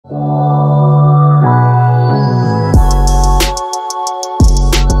Good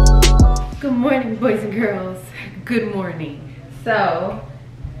morning, boys and girls. Good morning. So,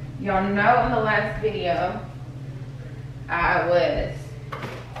 y'all know in the last video, I was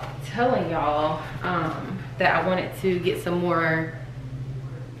telling y'all that I wanted to get some more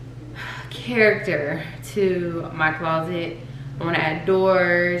character to my closet. I want to add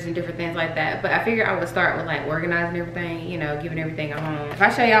doors and different things like that, but I figured I would start with like organizing everything, you know, giving everything a home. If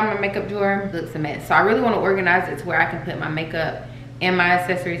I show y'all my makeup drawer, it looks a mess. So I really want to organize it to where I can put my makeup and my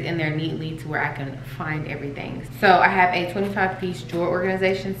accessories in there neatly to where I can find everything. So I have a 25-piece drawer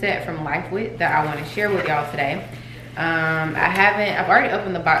organization set from Lifewit that I want to share with y'all today. I've already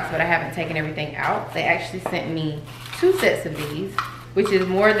opened the box, but I haven't taken everything out. They actually sent me 2 sets of these, which is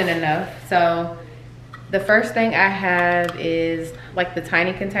more than enough. So the first thing I have is like the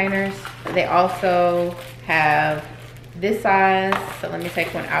tiny containers. They also have this size. So let me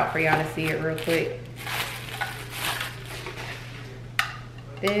take one out for y'all to see it real quick.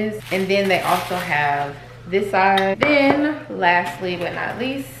 This, and then they also have this size. Then lastly but not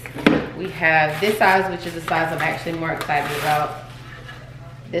least, we have this size, which is the size I'm actually more excited about.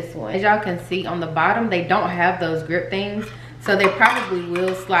 This one. As y'all can see on the bottom, they don't have those grip things, so they probably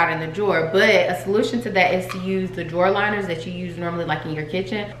will slide in the drawer. But a solution to that is to use the drawer liners that you use normally like in your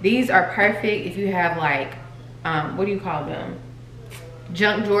kitchen. These are perfect if you have like, what do you call them?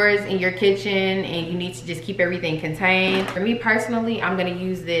 Junk drawers in your kitchen and you need to just keep everything contained. For me personally, I'm gonna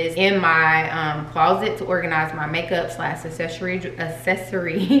use this in my closet to organize my makeup / accessory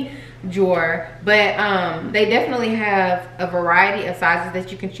drawer. But they definitely have a variety of sizes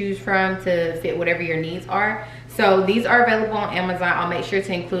that you can choose from to fit whatever your needs are. So these are available on Amazon. I'll make sure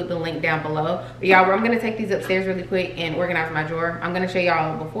to include the link down below. But y'all, I'm gonna take these upstairs really quick and organize my drawer. I'm gonna show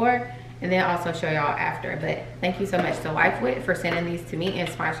y'all before and then also show y'all after. But thank you so much to Lifewit for sending these to me and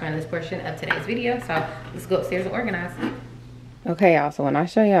sponsoring this portion of today's video. So let's go upstairs and organize. Okay, y'all, so when I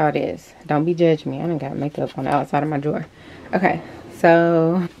show y'all this, don't be judging me. I done got makeup on the outside of my drawer. Okay,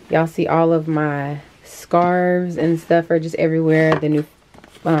 so y'all see all of my scarves and stuff are just everywhere. The new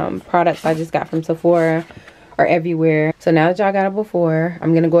products I just got from Sephora are everywhere. So now that y'all got it before,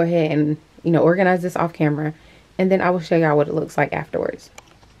 I'm gonna go ahead and, you know, organize this off camera, and then I will show y'all what it looks like afterwards.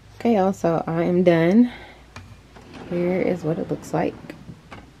 Okay, y'all, so I am done. Here is what it looks like.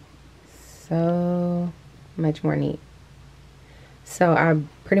 So much more neat. So I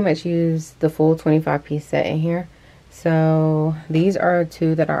pretty much used the full 25-piece set in here. So these are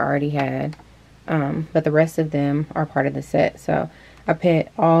 2 that I already had, but the rest of them are part of the set. So I put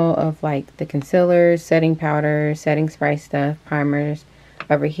all of like the concealers, setting powders, setting spray stuff, primers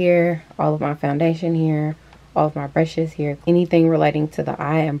over here, all of my foundation here, all of my brushes here, anything relating to the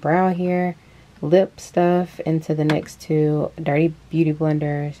eye and brow here, lip stuff into the next 2 dirty beauty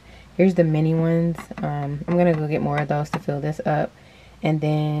blenders. Here's the mini ones. I'm gonna go get more of those to fill this up. And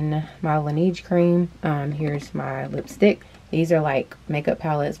then my Laneige cream. Here's my lipstick. These are like makeup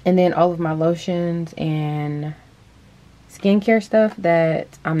palettes. And then all of my lotions and skincare stuff that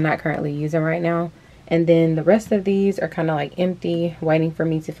I'm not currently using right now. And then the rest of these are kind of like empty, waiting for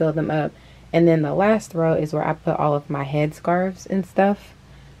me to fill them up. And then the last row is where I put all of my head scarves and stuff.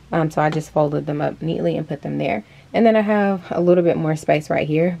 So I just folded them up neatly and put them there. And then I have a little bit more space right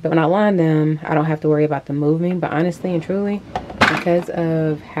here. But when I line them, I don't have to worry about them moving. But honestly and truly, because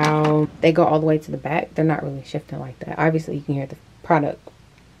of how they go all the way to the back, they're not really shifting like that. Obviously, you can hear the product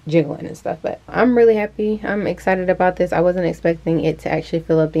jiggling and stuff. But I'm really happy. I'm excited about this. I wasn't expecting it to actually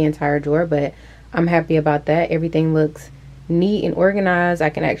fill up the entire drawer. But I'm happy about that. Everything looks neat and organized. I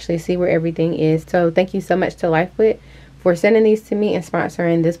can actually see where everything is. So thank you so much to Lifewit for sending these to me and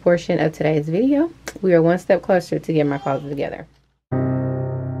sponsoring this portion of today's video. We are one step closer to getting my closet together.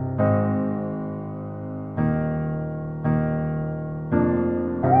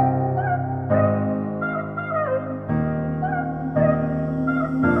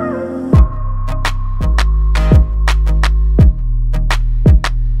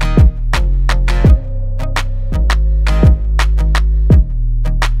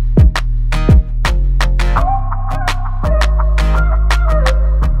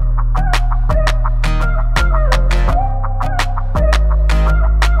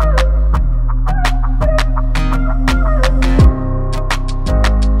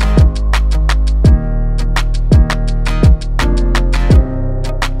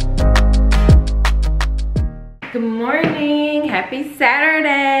 Happy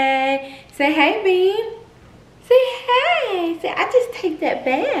Saturday. Say hey, B. Say hey. Say I just take that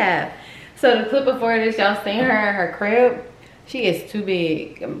bath. So the clip before this, y'all seen her in her crib. She is too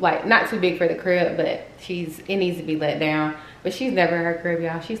big, like not too big for the crib, but it needs to be let down. But she's never in her crib,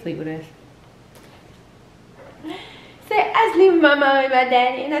 y'all. She sleep with us. Say, I sleep with my mom and my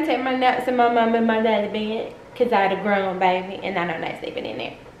daddy, and I take my naps in my mom and my daddy bed, cause I a grown baby, and I don't like sleeping in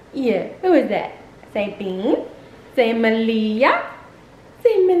there. Yeah, who is that? Say Bean. Say Malia.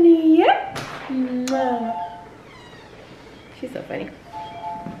 Say Malia. She's so funny.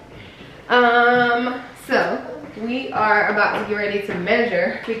 So we are about to get ready to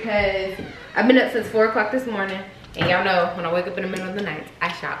measure because I've been up since 4 o'clock this morning, and y'all know when I wake up in the middle of the night,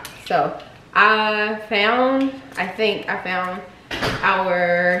 I shop. So I think I found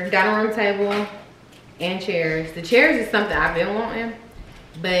our dining room table and chairs. The chairs is something I've been wanting,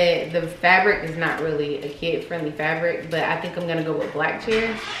 but the fabric is not really a kid-friendly fabric, but I think I'm gonna go with black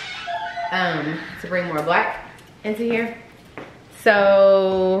chairs to bring more black into here.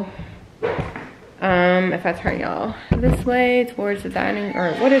 So if I turn y'all this way towards the dining,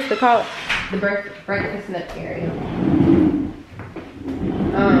 or what is it called? The breakfast nook area.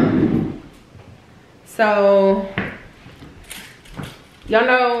 So y'all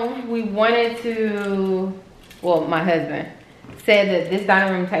know we wanted to, well, my husband said that this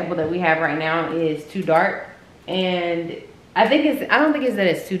dining room table that we have right now is too dark, and I don't think it's that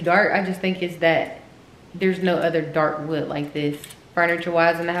it's too dark. I just think it's that there's no other dark wood like this furniture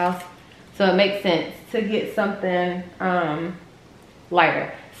wise in the house. So it makes sense to get something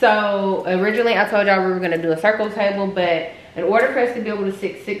lighter. So originally I told y'all we were gonna do a circle table, but in order for us to be able to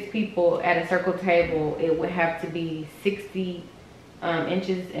sit 6 people at a circle table, it would have to be 60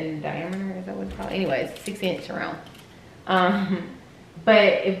 inches in diameter, is that what it's called? Anyways, 6-inch round.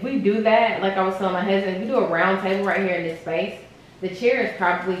 But if we do that, like I was telling my husband, if we do a round table right here in this space, the chair is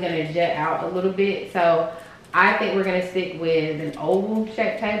probably gonna jet out a little bit. So I think we're gonna stick with an oval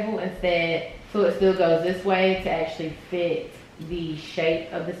shaped table instead, so it still goes this way to actually fit the shape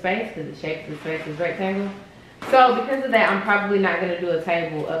of the space, because the shape of the space is rectangle. So because of that, I'm probably not gonna do a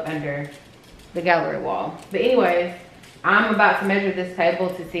table up under the gallery wall. But anyways, I'm about to measure this table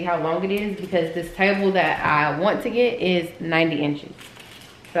to see how long it is, because this table that I want to get is 90 inches.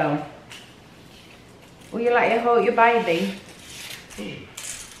 So, will you like to hold your baby?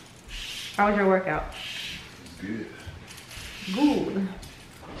 How was your workout? Good. Good.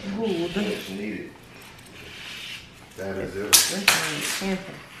 Good. It's needed. That is it. Listen,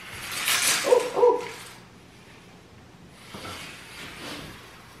 ooh, ooh.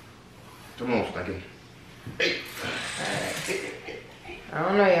 Come on, Stinky. Hey. Alright. I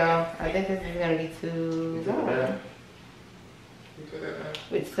don't know, y'all. I think this is gonna be too long.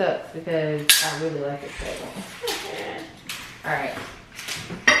 Which sucks because I really like this table. Alright.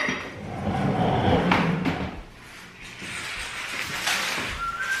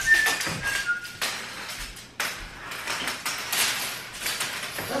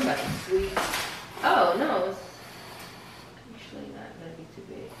 Somebody sweet. Oh no, it's actually not gonna be too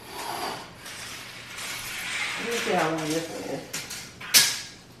big. Let me see how long this one is.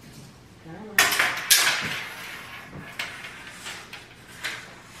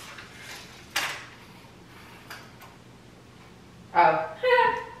 Oh,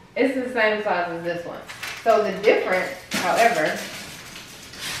 it's the same size as this one. So the difference, however,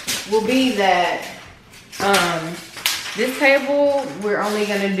 will be that this table we're only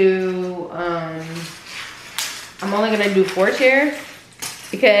gonna do I'm only gonna do 4 chairs,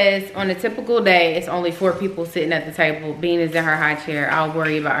 because on a typical day it's only 4 people sitting at the table. Bean is in her high chair. I'll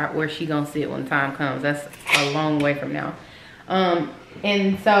worry about where she gonna sit when time comes. That's a long way from now.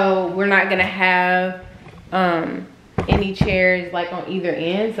 And so we're not gonna have any chairs like on either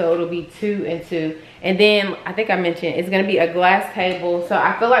end, so it'll be 2 and 2. And then I think I mentioned it's gonna be a glass table. So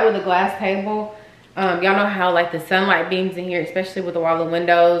I feel like with a glass table, y'all know how like the sunlight beams in here, especially with the wall of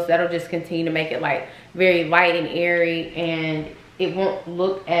windows, that'll just continue to make it like very light and airy, and it won't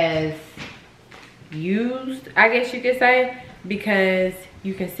look as used, I guess you could say, because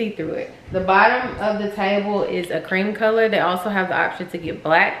you can see through it. The bottom of the table is a cream color. They also have the option to get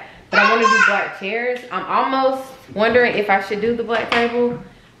black, but I want to do black chairs. I'm almost wondering if I should do the black table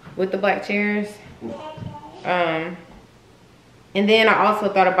with the black chairs. And then I also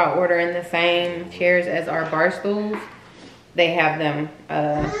thought about ordering the same chairs as our bar stools. They have them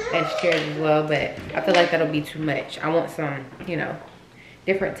as chairs as well, but I feel like that'll be too much. I want some, you know,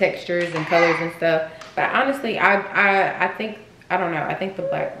 different textures and colors and stuff. But honestly, I think, I don't know, I think the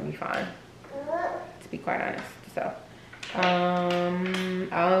black will be fine, to be quite honest. So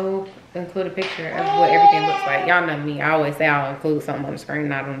I'll include a picture of what everything looks like. Y'all know me, I always say I'll include something on the screen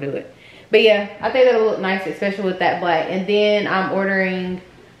and I don't do it. But yeah, I think that'll look nice, especially with that black. And then I'm ordering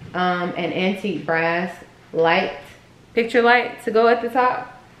an antique brass light picture light to go at the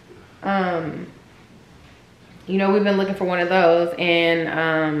top. You know, we've been looking for one of those,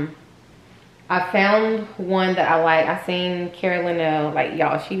 and I found one that I like. I seen Carolyn, like,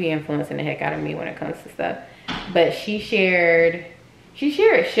 y'all, she be influencing the heck out of me when it comes to stuff. But she shared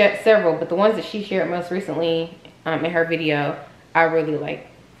several, but the ones that she shared most recently in her video, I really like.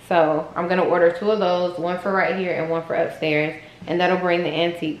 So I'm gonna order 2 of those, one for right here and one for upstairs, and that'll bring the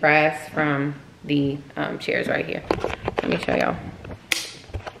antique brass from the chairs right here. Let me show y'all.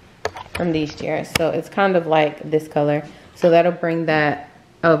 From these chairs, so it's kind of like this color, so that'll bring that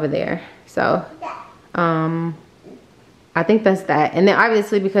over there. So I think that's that. And then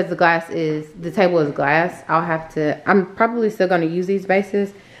obviously, because the table is glass, I'm probably still going to use these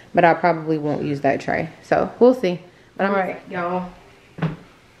bases, but I probably won't use that tray, so we'll see. But all right, y'all,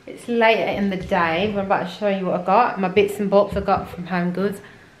 it's later in the day. I'm about to show you what I got, my bits and bobs I got from Homegoods.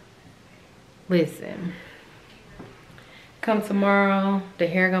 Listen, come tomorrow, the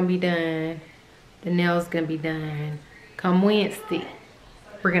hair gonna be done, the nails gonna be done. Come Wednesday,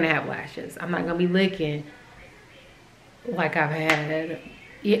 we're gonna have lashes. I'm not gonna be looking like I've had.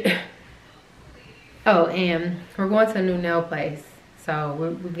 Yeah. Oh, and we're going to a new nail place, so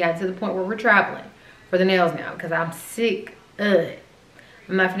we've got to the point where we're traveling for the nails now, because I'm sick of it.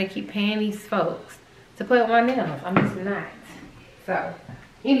 I'm not gonna keep paying these folks to play with my nails. I'm just not. So,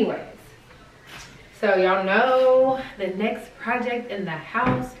 anyways. So y'all know the next project in the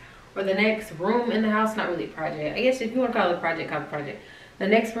house, or the next room in the house, not really a project. I guess if you want to call it a project, call it a project. The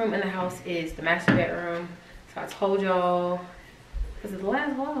next room in the house is the master bedroom. So I told y'all, was it the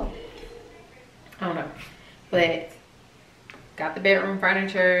last vlog? I don't know. But got the bedroom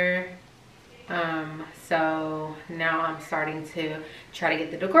furniture. So now I'm starting to try to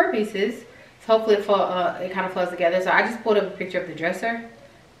get the decor pieces. So hopefully it kind of flows together. So I just pulled up a picture of the dresser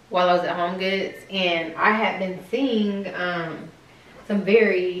while I was at Homegoods, and I had been seeing some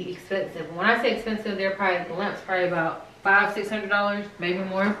very expensive. When I say expensive, they're probably, the lamp's probably about $500–600, maybe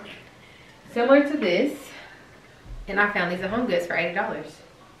more, similar to this. And I found these at Homegoods for $80.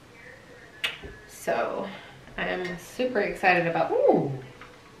 So I'm super excited about, ooh,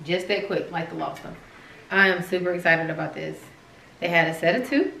 just that quick, like the lost them. I am super excited about this. They had a set of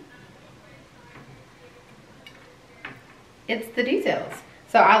 2. It's the details.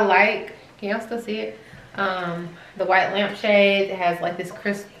 So I like, can y'all still see it? The white lampshade. It has like this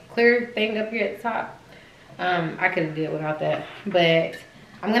clear thing up here at the top. I could have did without that, but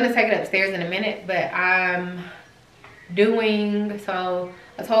I'm gonna take it upstairs in a minute. But I'm doing, so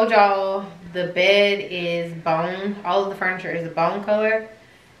I told y'all the bed is bone. All of the furniture is a bone color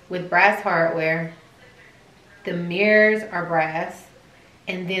with brass hardware. The mirrors are brass,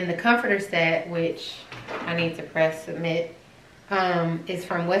 and then the comforter set, which I need to press submit, is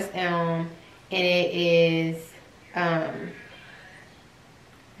from West Elm, and it is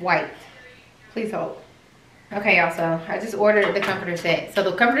white. Please hold. Okay, y'all, so I just ordered the comforter set. So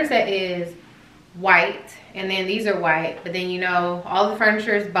the comforter set is white, and then these are white, but then, you know, all the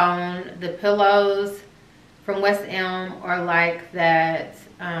furniture is bone. The pillows from West Elm are like that,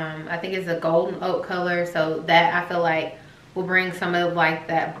 I think it's a golden oak color, so that I feel like will bring some of like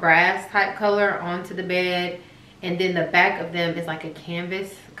that brass type color onto the bed. And then the back of them is like a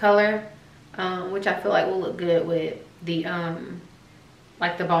canvas color, which I feel like will look good with the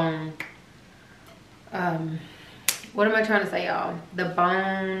like the bone, what am I trying to say, y'all? The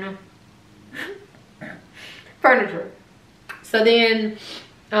bone furniture. So then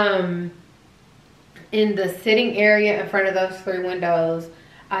in the sitting area in front of those 3 windows,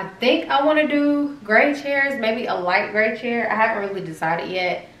 I think I want to do gray chairs, maybe a light gray chair. I haven't really decided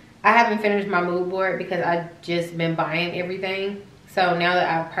yet. I haven't finished my mood board because I've just been buying everything. So now that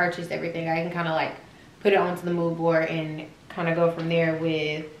I've purchased everything, I can kind of like put it onto the mood board and kind of go from there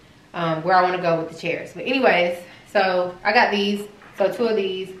with where I want to go with the chairs. But anyways, so I got these. So 2 of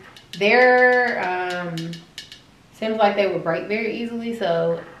these. They're seems like they would break very easily,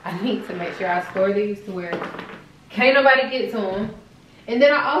 so I need to make sure I store these to where can't nobody get to them. And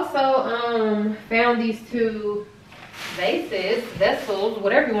then I also found these 2 vessels,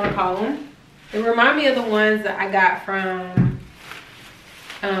 whatever you want to call them. They remind me of the ones that I got from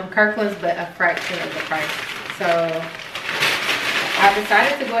Kirkland's, but a fraction of the price. So I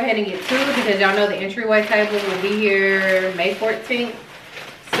decided to go ahead and get 2 because y'all know the entryway table will be here May 14th.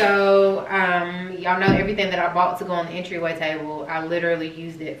 So y'all know everything that I bought to go on the entryway table, I literally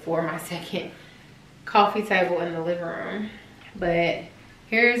used it for my second coffee table in the living room. But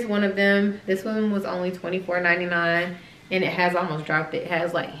here's one of them. This one was only $24.99, and it has almost dropped it. It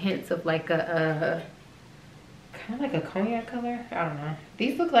has like hints of like a kind of like a cognac color. I don't know.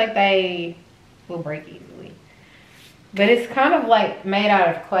 These look like they will break easily. But it's kind of like made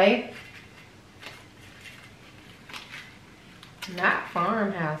out of clay. Not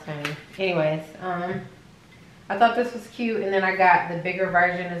farmhouse, honey. Anyways, I thought this was cute, and then I got the bigger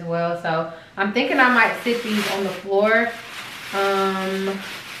version as well. So I'm thinking I might sit these on the floor,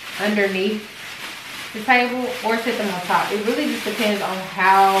 underneath the table, or sit them on top. It really just depends on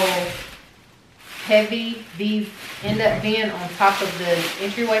how heavy these end up being on top of the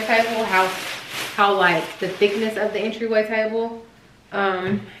entryway table, how like the thickness of the entryway table.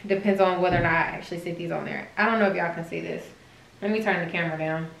 Depends on whether or not I actually sit these on there. I don't know if y'all can see this. Let me turn the camera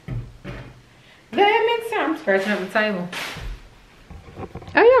down. That makes sense. I'm scratching up the table.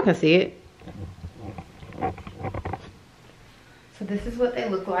 Oh, y'all can see it. So this is what they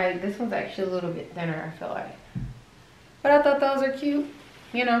look like. This one's actually a little bit thinner, I feel like. But I thought those are cute,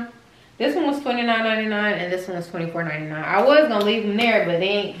 you know. This one was $29.99 and this one was $24.99. I was gonna leave them there, but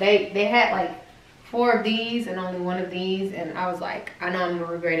they had like 4 of these and only 1 of these, and I was like, I know I'm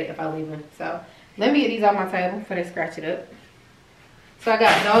gonna regret it if I leave them. So let me get these off my table before they scratch it up. So I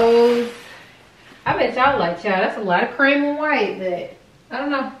got those. I bet y'all like, y'all, that's a lot of cream and white, but I don't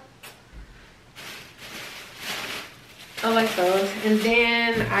know. I like those. And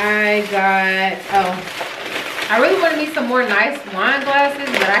then I got, I really wanted me some more nice wine glasses,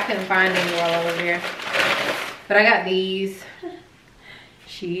 but I couldn't find any while over here. But I got these.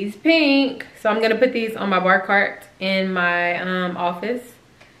 She's pink. So I'm gonna put these on my bar cart in my office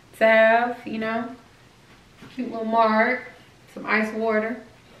to have, you know, cute little mark, some ice water.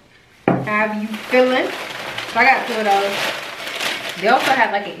 How you feeling? So I got 2 of those. They also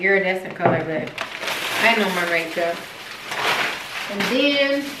had like an iridescent color, but I ain't no mermaid stuff. And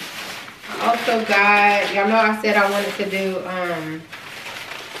then I also got, y'all know I said I wanted to do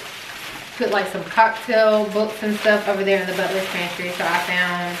put like some cocktail books and stuff over there in the butler's pantry. So I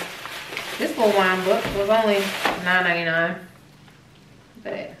found this little wine book. It was only $9.99,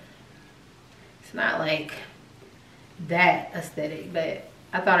 but it's not like that aesthetic, but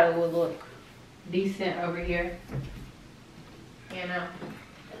I thought it would look decent over here, you know.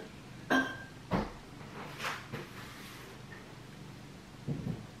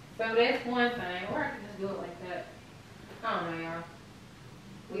 So that's one thing, or I can just do it like that. I don't know, y'all.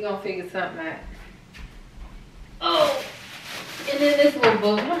 We gonna figure something out. Oh, and then this little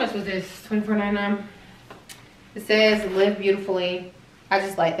book. How much was this? $24.99. It says "Live Beautifully." I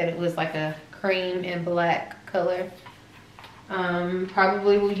just like that it was like a cream and black color.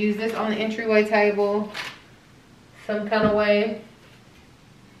 Probably will use this on the entryway table some kind of way.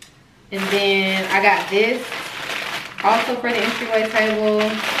 And then I got this also for the entryway table to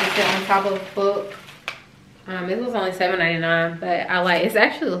sit on top of a book. It was only $7.99, but I like, it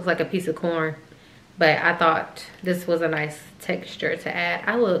actually looks like a piece of corn, but I thought this was a nice texture to add.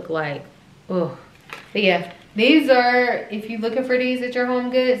 I look like, oh, but yeah, these are, if you're looking for these at your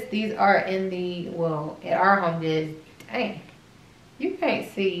HomeGoods, these are in the, well, at our HomeGoods. Dang, you can't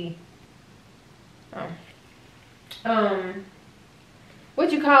see.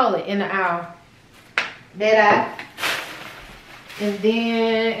 What you call it in the aisle? Dead eye. And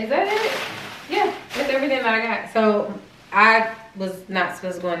then, is that it? Yeah, that's everything that I got. So I was not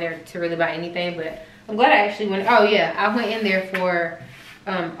supposed to go in there to really buy anything, but I'm glad I actually went. Oh yeah, I went in there for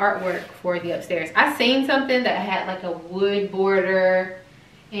artwork for the upstairs. I seen something that had like a wood border,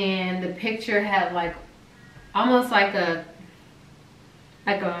 and the picture had like almost like a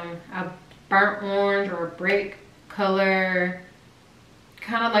burnt orange or a brick color,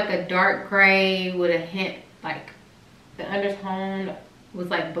 kind of like a dark gray with a hint, like the undertone was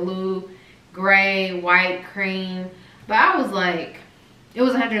like blue, gray, white, cream. But I was like, it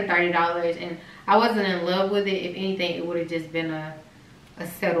was $130 and I wasn't in love with it. If anything, it would have just been a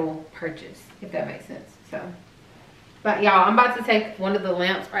settled purchase, if that makes sense. So, but y'all, I'm about to take one of the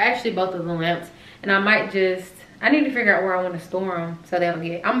lamps, or actually both of the lamps, and I might just, I need to figure out where I want to store them so they don't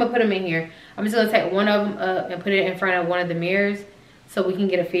get, I'm gonna put them in here. I'm just gonna take one of them up and put it in front of one of the mirrors so we can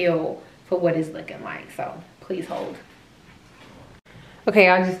get a feel for what it's looking like. So please hold. Okay,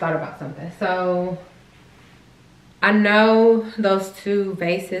 I just thought about something. So I know those 2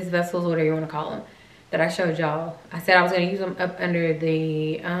 vases, vessels, whatever you want to call them, that I showed y'all. I said I was going to use them up under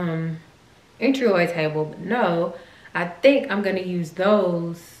the entryway table, but no, I think I'm going to use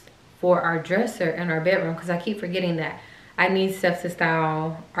those for our dresser in our bedroom, because I keep forgetting that I need stuff to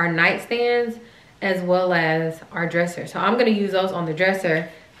style our nightstands as well as our dresser. So I'm going to use those on the dresser.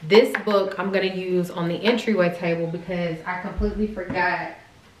 This book I'm going to use on the entryway table because I completely forgot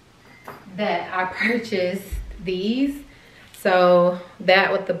that I purchased these. So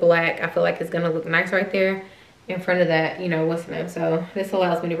that with the black, I feel like it's going to look nice right there in front of that, you know, what's the name. So this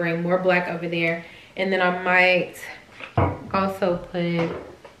allows me to bring more black over there. And then I might also put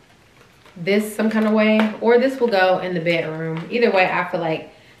this some kind of way, or this will go in the bedroom. Either way, I feel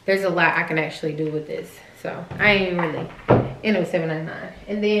like there's a lot I can actually do with this. So I ain't really, and it was $7.99.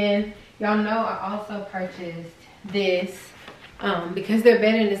 And then y'all know I also purchased this because their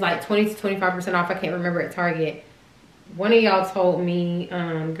bedding is like 20 to 25% off. I can't remember at Target. One of y'all told me,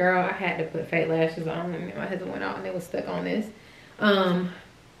 girl, I had to put fake lashes on, and my husband went out and they was stuck on this. One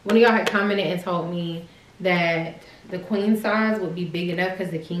of y'all had commented and told me that the queen size would be big enough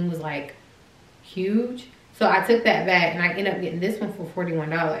because the king was like huge. So I took that back and I ended up getting this one for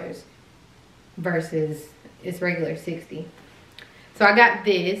 $41 versus its regular $60. So I got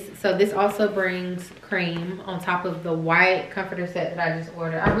this. So this also brings cream on top of the white comforter set that I just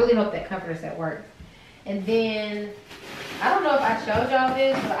ordered. I really hope that comforter set works. And then, I don't know if I showed y'all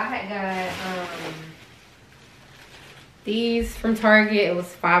this, but I had got these from Target. It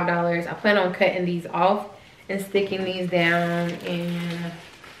was $5. I plan on cutting these off and sticking these down in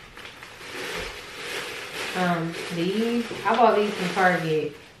these. I bought these from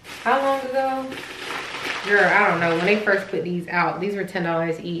Target. How long ago? Girl, I don't know. When they first put these out, these were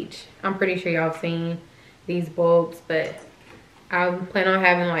 $10 each. I'm pretty sure y'all seen these bulbs, but I plan on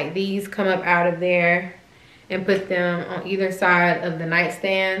having like these come up out of there and put them on either side of the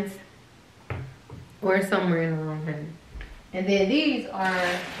nightstands or somewhere in the room. And then these are,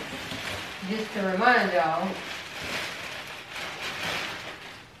 just to remind y'all,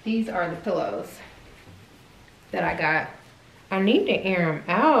 these are the pillows that I got. I need to air them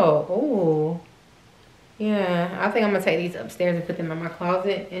out. Oh, yeah. I think I'm gonna take these upstairs and put them in my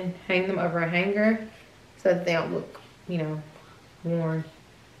closet and hang them over a hanger so that they don't look, you know, worn.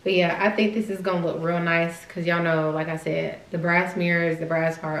 But yeah, I think this is gonna look real nice because y'all know, like I said, the brass mirrors, the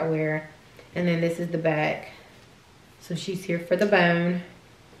brass hardware, and then this is the back. So she's here for the bone.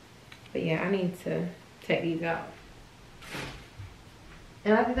 But yeah, I need to take these out.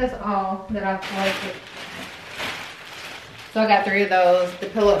 And I think that's all that I've collected. So I got 3 of those. The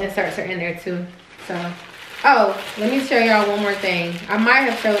pillow inserts are in there too. So, oh, let me show y'all one more thing. I might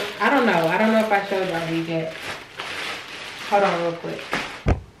have showed, I don't know if I showed y'all these yet. Hold on real quick.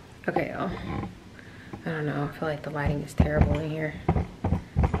 Okay, y'all. I don't know, I feel like the lighting is terrible in here.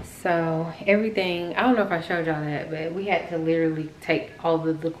 So everything, I don't know if I showed y'all that, but we had to literally take all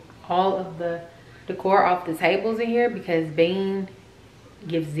of the decor off the tables in here because Bean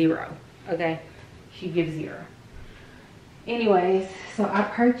gives 0. Okay, she gives 0. Anyways, so I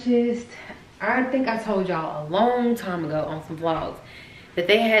purchased, I think I told y'all a long time ago on some vlogs that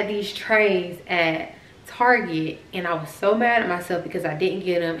they had these trays at Target, and I was so mad at myself because I didn't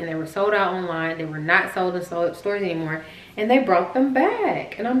get them, and they were sold out online. They were not sold in stores anymore, and they brought them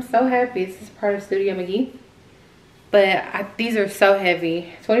back, and I'm so happy. This is part of Studio McGee. But these are so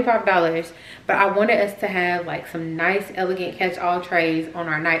heavy, $25. But I wanted us to have like some nice, elegant catch-all trays on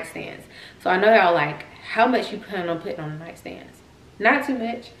our nightstands. So I know y'all like, how much you plan on putting on the nightstands? Not too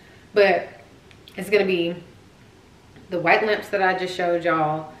much, but it's gonna be the white lamps that I just showed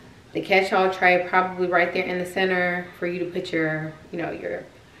y'all, the catch-all tray probably right there in the center for you to put your, you know, your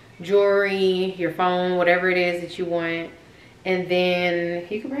jewelry, your phone, whatever it is that you want. And then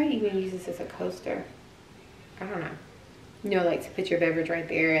you could probably even use this as a coaster. I don't know. You know, like to put your beverage right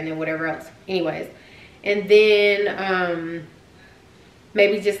there and then whatever else. Anyways. And then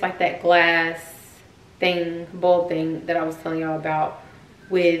maybe just like that glass thing, bowl thing that I was telling y'all about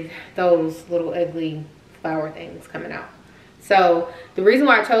with those little ugly flower things coming out. So the reason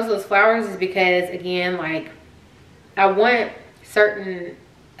why I chose those flowers is because, again, like I want certain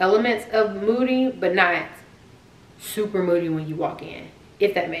elements of moody, but not super moody when you walk in,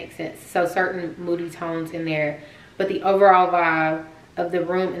 if that makes sense. So certain moody tones in there, but the overall vibe of the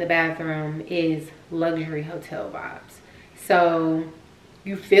room and the bathroom is luxury hotel vibes. So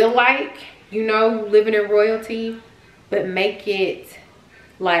you feel like, you know, living in royalty, but make it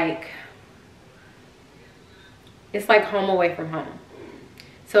like, it's like home away from home.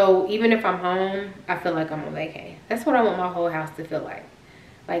 So even if I'm home, I feel like I'm on vacay. That's what I want my whole house to feel like.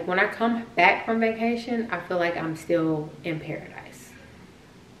 Like when I come back from vacation, I feel like I'm still in paradise.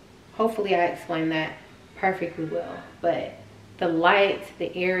 Hopefully I explained that perfectly well. But the light,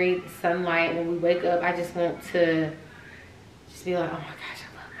 the airy, the sunlight, when we wake up, I just want to just be like, oh my gosh,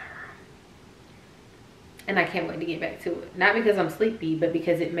 I love my room. And I can't wait to get back to it. Not because I'm sleepy, but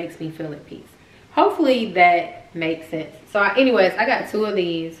because it makes me feel at peace. Hopefully that makes sense. So anyways, I got 2 of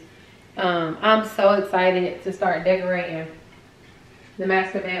these. I'm so excited to start decorating the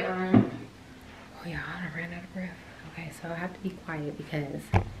master bedroom. Oh yeah, I ran out of breath. Okay, so I have to be quiet because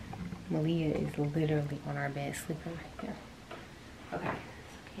Malia is literally on our bed sleeping right here. Okay,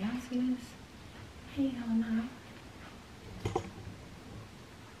 so can y'all see this? Hell no.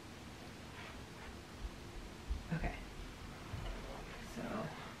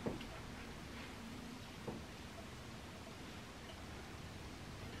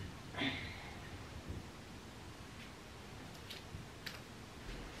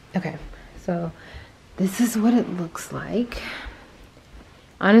 Okay, so this is what it looks like.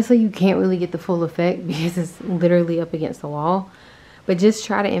 Honestly, you can't really get the full effect because it's literally up against the wall. But just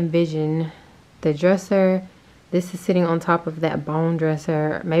try to envision the dresser. This is sitting on top of that bone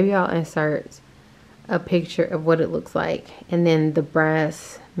dresser. Maybe I'll insert a picture of what it looks like. And then the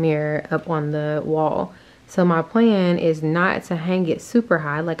brass mirror up on the wall. So my plan is not to hang it super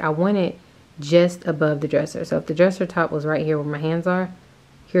high. Like I want it just above the dresser. So if the dresser top was right here where my hands are,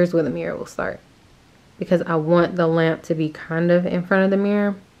 here's where the mirror will start. Because I want the lamp to be kind of in front of the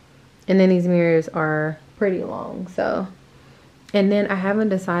mirror. And then these mirrors are pretty long. So, and then I haven't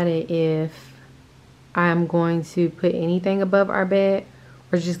decided if I'm going to put anything above our bed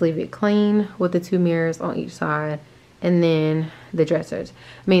or just leave it clean with the 2 mirrors on each side. And then the dressers,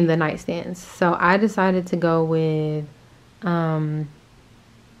 the nightstands. So I decided to go with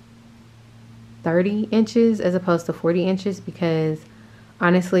 30 inches as opposed to 40 inches because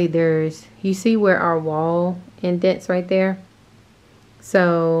honestly, you see where our wall indents right there?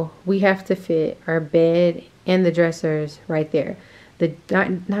 So we have to fit our bed and the dressers right there.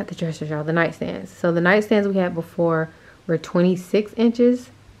 Not the dressers, y'all, the nightstands. So the nightstands we had before were 26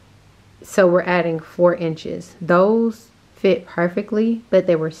 inches. So we're adding 4 inches. Those fit perfectly, but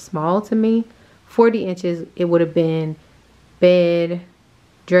they were small to me. 40 inches, it would have been bed,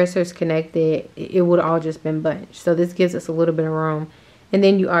 dressers connected. It would all just been bunched. So this gives us a little bit of room. And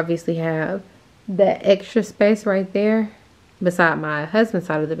then you obviously have that extra space right there beside my husband's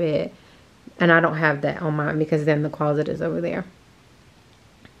side of the bed. And I don't have that on mine because then the closet is over there.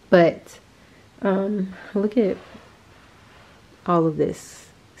 But look at all of this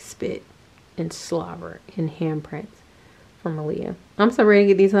spit and slobber and handprints from Aaliyah. I'm so ready to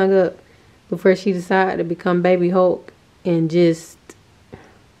get these hung up before she decides to become baby Hulk and just,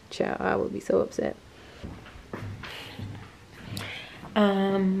 child, I would be so upset.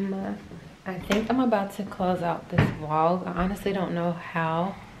 I think I'm about to close out this vlog. I honestly don't know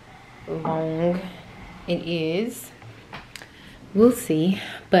how long it is. We'll see.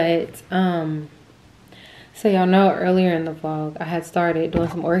 But so y'all know earlier in the vlog I had started doing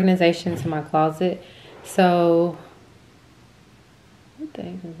some organization to my closet. So what the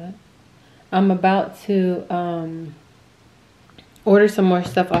heck is that? I'm about to order some more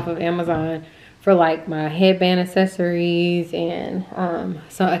stuff off of Amazon for like my headband accessories and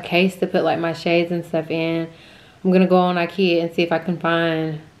so a case to put like my shades and stuff in. I'm gonna go on IKEA and see if I can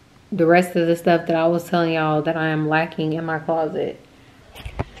find the rest of the stuff that I was telling y'all that I am lacking in my closet.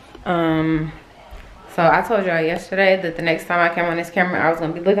 So I told y'all yesterday that the next time I came on this camera I was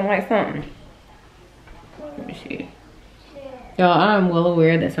gonna be looking like something. Let me see. Y'all, I'm well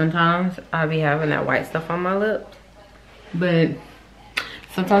aware that sometimes I'll be having that white stuff on my lips, but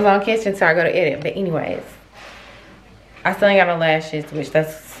sometimes I don't catch it until I go to edit. But anyways, I still ain't got no lashes, which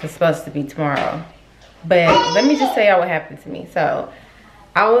that's supposed to be tomorrow. But let me just tell y'all what happened to me. So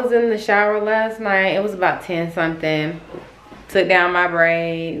I was in the shower last night. It was about 10 something. Took down my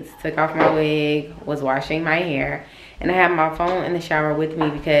braids, took off my wig, was washing my hair. And I had my phone in the shower with me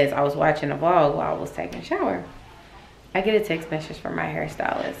because I was watching a vlog while I was taking a shower. I get a text message from my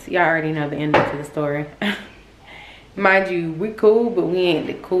hairstylist. Y'all already know the ending to the story. Mind you, we cool, but we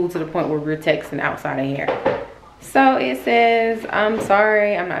ain't cool to the point where we're texting outside of here. So it says, I'm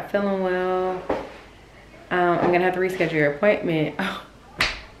sorry, I'm not feeling well. I'm gonna have to reschedule your appointment.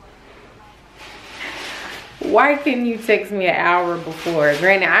 Why couldn't you text me an hour before?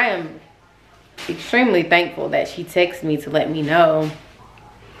 Granted, I am extremely thankful that she texted me to let me know.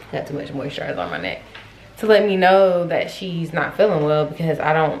 Got too much moisturizer on my neck. To let me know that she's not feeling well because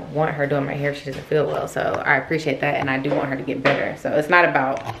I don't want her doing my hair if she doesn't feel well. So I appreciate that and I do want her to get better. So it's not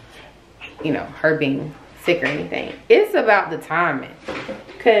about, you know, her being sick or anything. It's about the timing.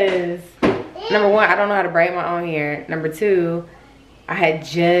 Because number one, I don't know how to braid my own hair. Number two, I had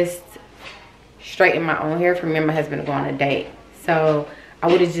just straightened my own hair for me and my husband to go on a date. So I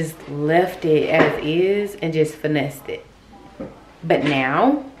would have just left it as is and just finessed it. But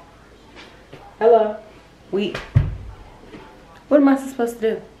now, hello. What am I supposed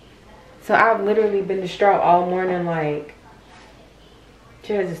to do? So I've literally been distraught all morning, like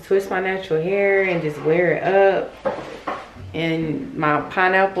trying to just twist my natural hair and just wear it up. And my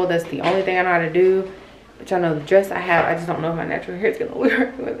pineapple, that's the only thing I know how to do. But y'all know the dress I have, I just don't know if my natural hair is gonna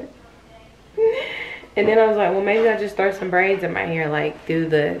work with it. And then I was like, well, maybe I'll just throw some braids in my hair, like do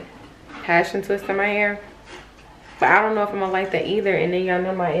the passion twist in my hair. But I don't know if I'm gonna like that either. And then y'all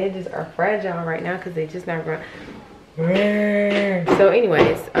know my edges are fragile right now because they just never run. So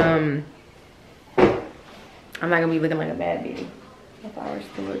anyways, I'm not gonna be looking like a bad beauty. My flowers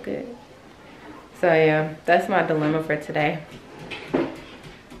still look good. So yeah, that's my dilemma for today.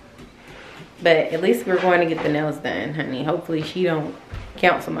 But at least we're going to get the nails done, honey. Hopefully she don't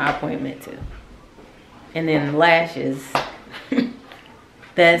cancel my appointment too. And then lashes.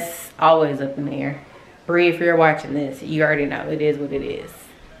 That's always up in the air. Bree, if you're watching this, you already know it is what it is.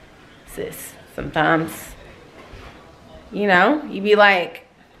 Sis, sometimes, you know, you be like,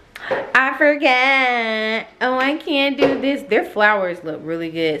 I forget. Oh, I can't do this. Their flowers look really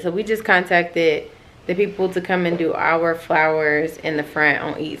good. So we just contacted the people to come and do our flowers in the front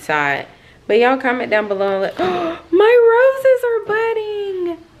on each side. But y'all comment down below and let, oh, my roses are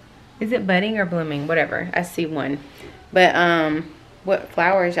budding. Is it budding or blooming? Whatever. I see one. But what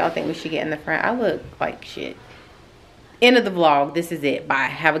flowers y'all think we should get in the front? I look like shit. End of the vlog. This is it. Bye.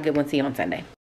 Have a good one. See you on Sunday.